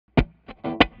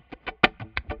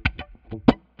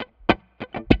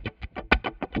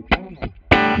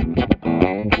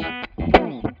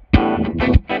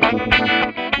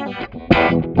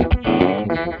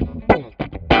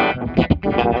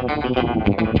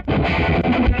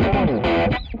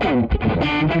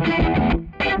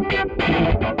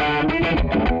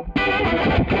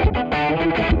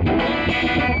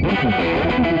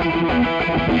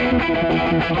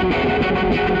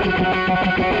Hey,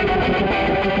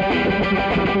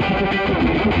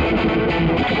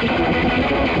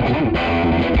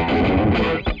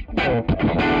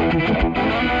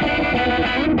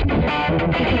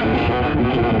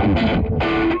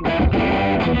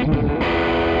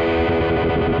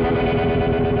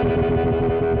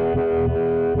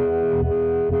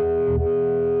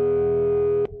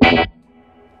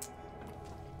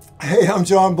 I'm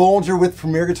John Bollinger with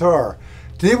Premier Guitar.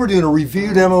 Today we're doing a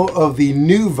review demo of the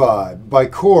Nuvibe by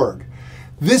Korg.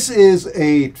 This is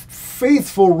a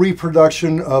faithful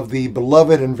reproduction of the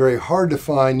beloved and very hard to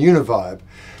find Uni-Vibe.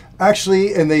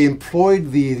 Actually, and they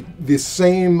employed the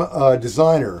same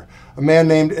designer, a man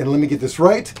named, and let me get this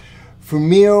right,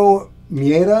 Fumio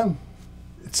Mieda.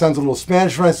 It sounds a little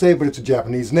Spanish when I say it, but it's a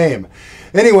Japanese name.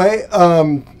 Anyway,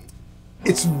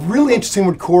 it's really interesting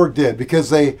what Korg did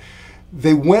because they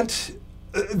went,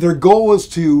 their goal was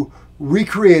to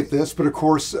recreate this, but of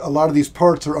course a lot of these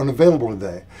parts are unavailable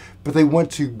today. But they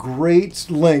went to great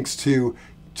lengths to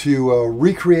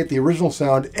recreate the original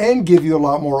sound and give you a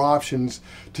lot more options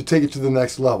to take it to the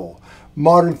next level.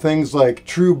 Modern things like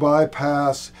true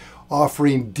bypass,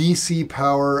 offering DC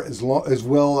power as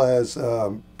well as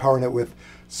powering it with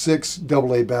 6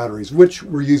 AA batteries, which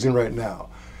we're using right now.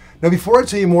 Now before I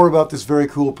tell you more about this very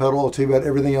cool pedal, I'll tell you about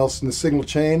everything else in the signal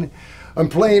chain. I'm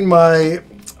playing my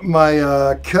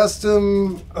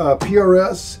custom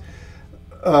PRS,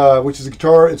 which is a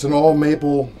guitar. It's an all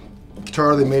maple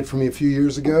guitar they made for me a few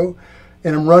years ago,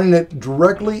 and I'm running it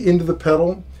directly into the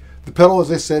pedal. The pedal,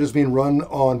 as I said, is being run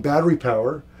on battery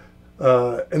power,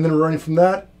 and then we're running from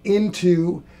that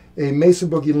into a Mesa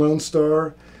Boogie Lone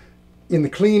Star in the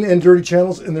clean and dirty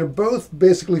channels, and they're both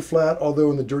basically flat, although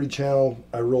in the dirty channel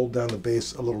I rolled down the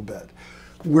bass a little bit.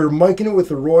 We're micing it with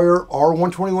the Royer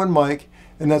R121 mic,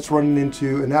 and that's running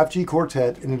into an APG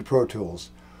Quartet and into Pro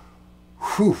Tools.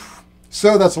 Whew.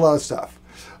 So that's a lot of stuff.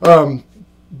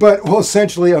 But, well,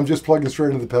 essentially I'm just plugging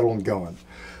straight into the pedal and going.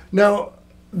 Now,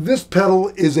 this pedal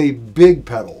is a big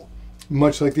pedal,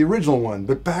 much like the original one.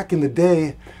 But back in the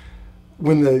day,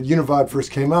 when the Uni-Vibe first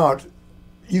came out,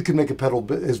 you could make a pedal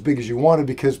as big as you wanted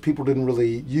because people didn't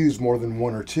really use more than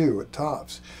 1 or 2 at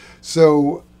tops.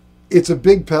 So it's a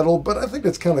big pedal, but I think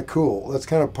that's kind of cool. That's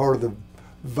kind of part of the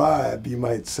vibe, you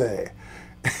might say.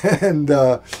 And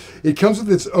it comes with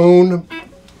its own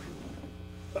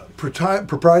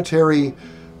proprietary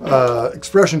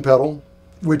expression pedal,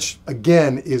 which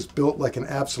again is built like an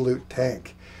absolute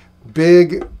tank.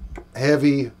 Big,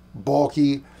 heavy,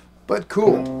 bulky, but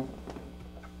cool.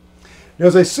 Now,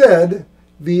 as I said,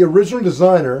 the original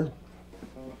designer,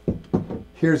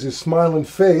 here's his smiling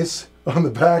face on the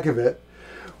back of it,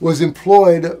 was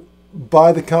employed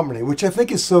by the company, which I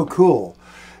think is so cool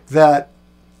that,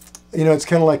 you know, it's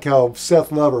kind of like how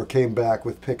Seth Lover came back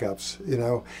with pickups, you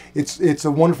know. It's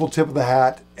a wonderful tip of the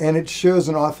hat, and it shows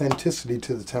an authenticity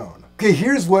to the tone. Okay,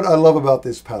 here's what I love about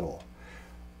this pedal.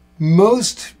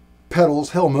 Most pedals,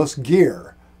 hell, most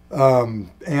gear,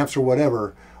 amps or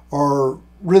whatever, are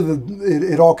really,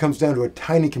 it all comes down to a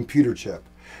tiny computer chip.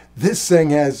 This thing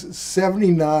has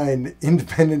 79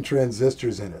 independent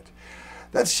transistors in it.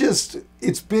 That's just,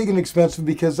 it's big and expensive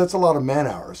because that's a lot of man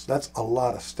hours. That's a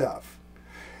lot of stuff.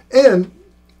 And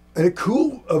a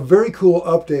very cool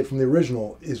update from the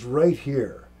original is right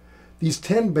here. These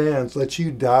 10 bands let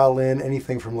you dial in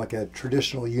anything from like a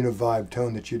traditional Uni-Vibe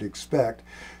tone that you'd expect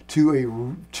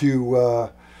to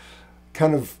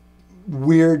kind of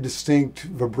weird, distinct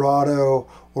vibrato,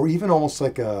 or even almost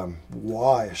like a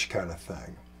wah-ish kind of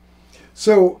thing.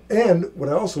 So, and what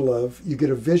I also love, you get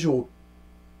a visual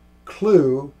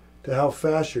clue to how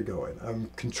fast you're going. I'm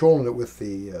controlling it with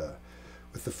the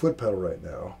foot pedal right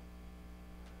now,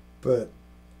 but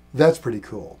that's pretty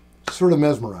cool. Sort of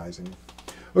mesmerizing.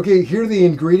 Okay, here are the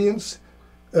ingredients: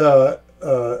 an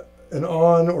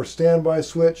on or standby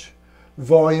switch,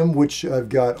 volume, which I've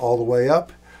got all the way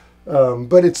up,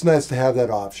 but it's nice to have that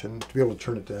option to be able to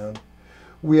turn it down.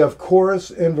 We have chorus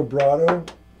and vibrato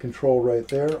control right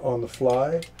there on the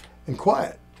fly, and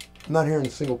quiet. I'm not hearing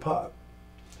a single pop.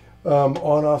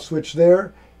 On-off switch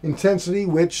there, intensity,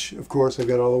 which of course I've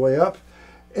got all the way up,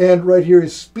 and right here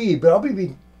is speed, but I'll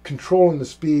be controlling the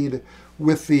speed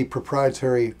with the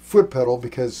proprietary foot pedal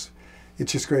because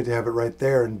it's just great to have it right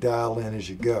there and dial in as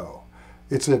you go.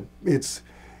 It's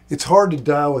hard to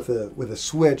dial with a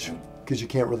switch because you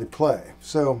can't really play.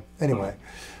 So anyway,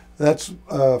 that's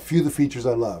a few of the features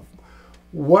I love.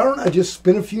 Why don't I just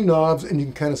spin a few knobs and you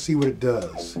can kind of see what it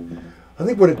does. I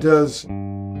think what it does,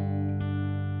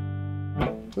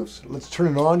 oops, let's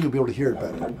turn it on, you'll be able to hear it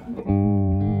better.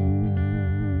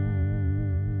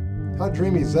 How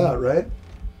dreamy is that, right?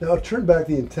 Now I'll turn back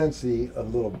the intensity a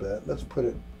little bit. Let's put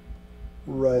it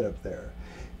right up there.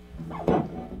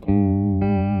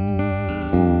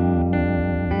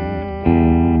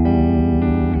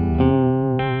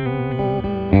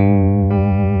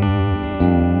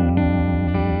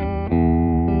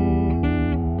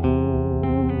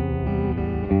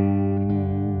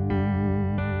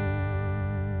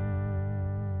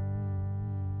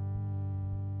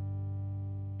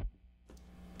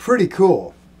 Pretty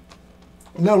cool.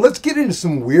 Now let's get into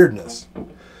some weirdness.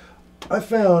 I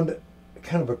found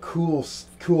kind of a cool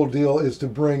deal is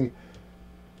to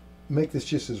make this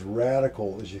just as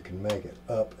radical as you can make it,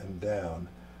 up and down,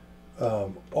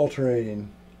 alternating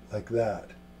like that.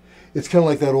 It's kind of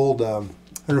like that old, I don't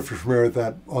know if you're familiar with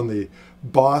that, on the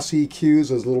Boss EQs,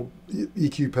 those little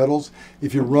EQ pedals.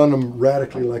 If you run them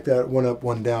radically like that, one up,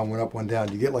 one down, one up, one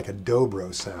down, you get like a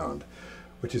dobro sound,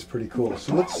 which is pretty cool.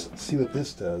 So let's see what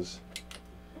this does.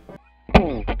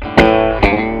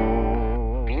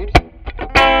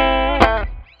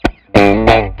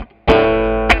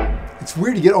 It's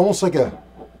weird, you get almost like a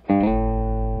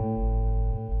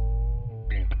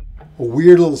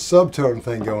weird little subtone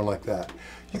thing going like that.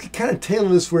 You can kind of tailor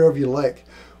this wherever you like.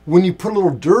 When you put a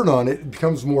little dirt on it, it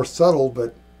becomes more subtle,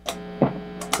 but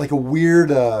like a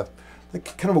weird,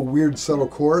 like kind of a weird subtle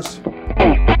chorus.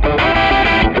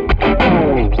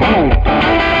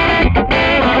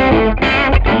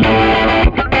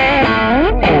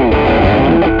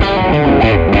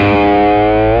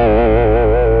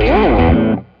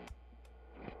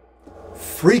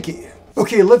 Freaky.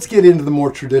 Okay, let's get into the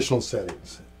more traditional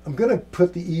settings. I'm going to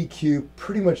put the EQ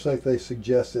pretty much like they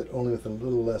suggested, only with a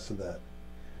little less of that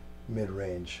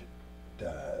mid-range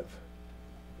dive.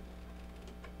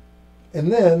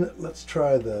 And then let's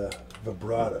try the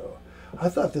vibrato. I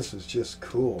thought this was just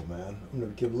cool, man. I'm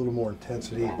going to give a little more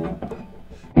intensity.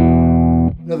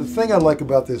 Now the thing I like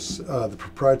about this, the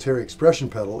proprietary expression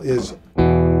pedal, is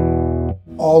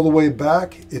all the way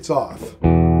back, it's off.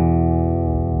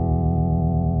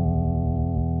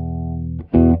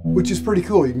 Which is pretty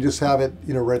cool. You can just have it,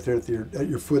 you know, right there at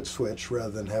your foot switch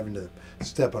rather than having to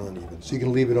step on uneven. So you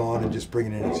can leave it on and just bring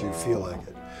it in as you feel like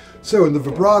it. So in the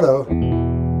vibrato,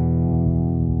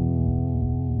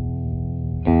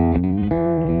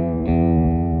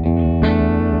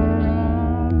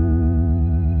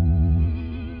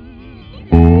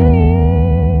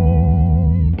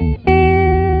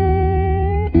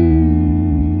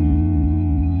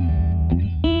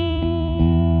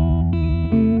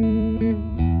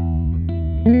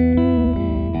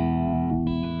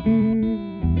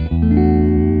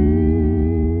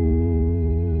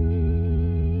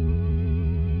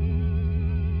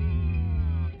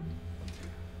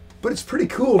 but it's pretty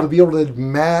cool to be able to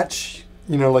match,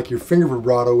 you know, like your finger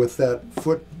vibrato with that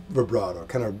foot vibrato,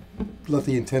 kind of let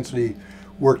the intensity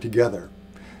work together.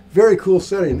 Very cool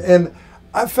setting. And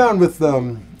I've found with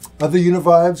other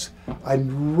Uni-Vibes, I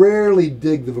rarely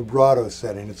dig the vibrato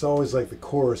setting. It's always like the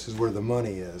chorus is where the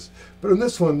money is. But in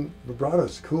this one, vibrato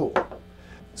is cool.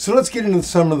 So let's get into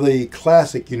some of the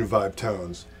classic Uni-Vibe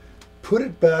tones. Put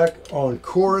it back on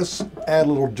chorus, add a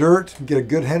little dirt, get a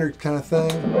good Hendrix kind of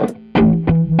thing.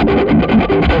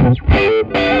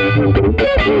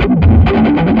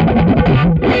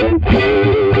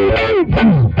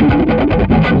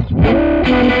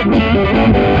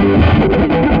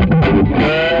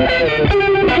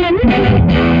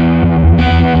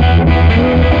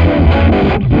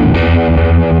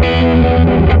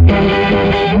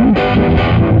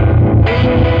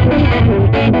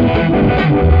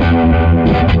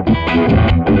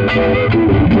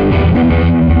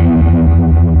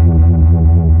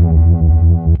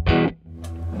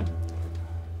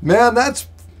 Man,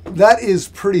 that is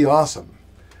pretty awesome.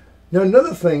 Now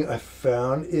another thing I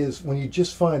found is when you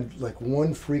just find like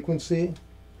one frequency,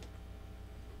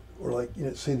 or like, you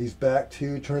know, say these back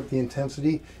two, turn up the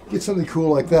intensity, get something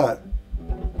cool like that.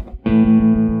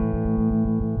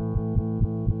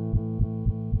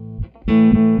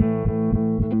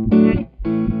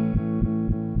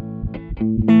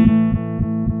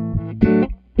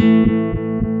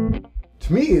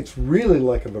 To me, it's really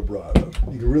like a vibrato.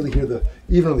 You can really hear the,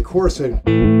 even on the chorus side.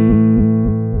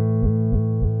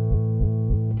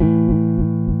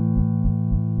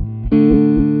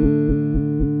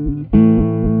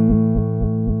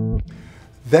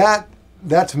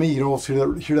 That to me, you can almost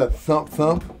hear that thump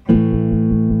thump.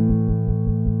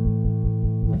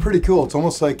 Pretty cool. It's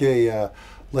almost like a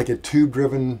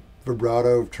tube-driven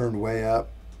vibrato turned way up.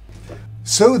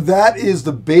 So that is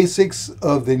the basics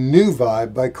of the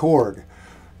Nuvibe by Korg.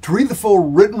 To read the full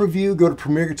written review, go to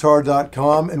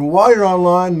premierguitar.com, and while you're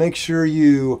online, make sure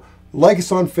you like us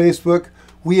on Facebook.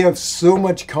 We have so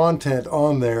much content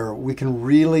on there, we can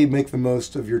really make the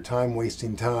most of your time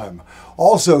wasting time.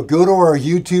 Also, go to our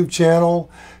YouTube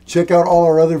channel, check out all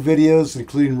our other videos,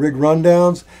 including rig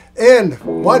rundowns, and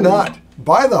why not?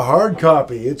 Buy the hard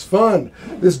copy. It's fun.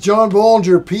 This is John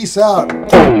Bollinger. Peace out.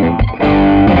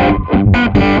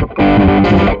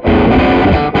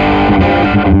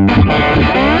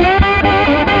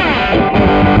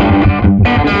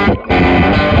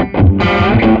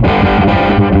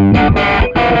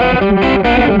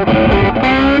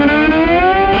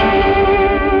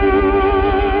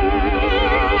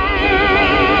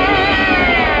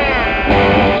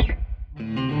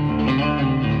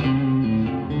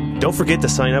 Don't forget to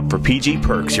sign up for PG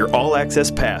Perks, your all-access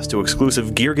pass to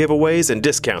exclusive gear giveaways and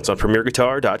discounts on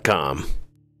PremierGuitar.com.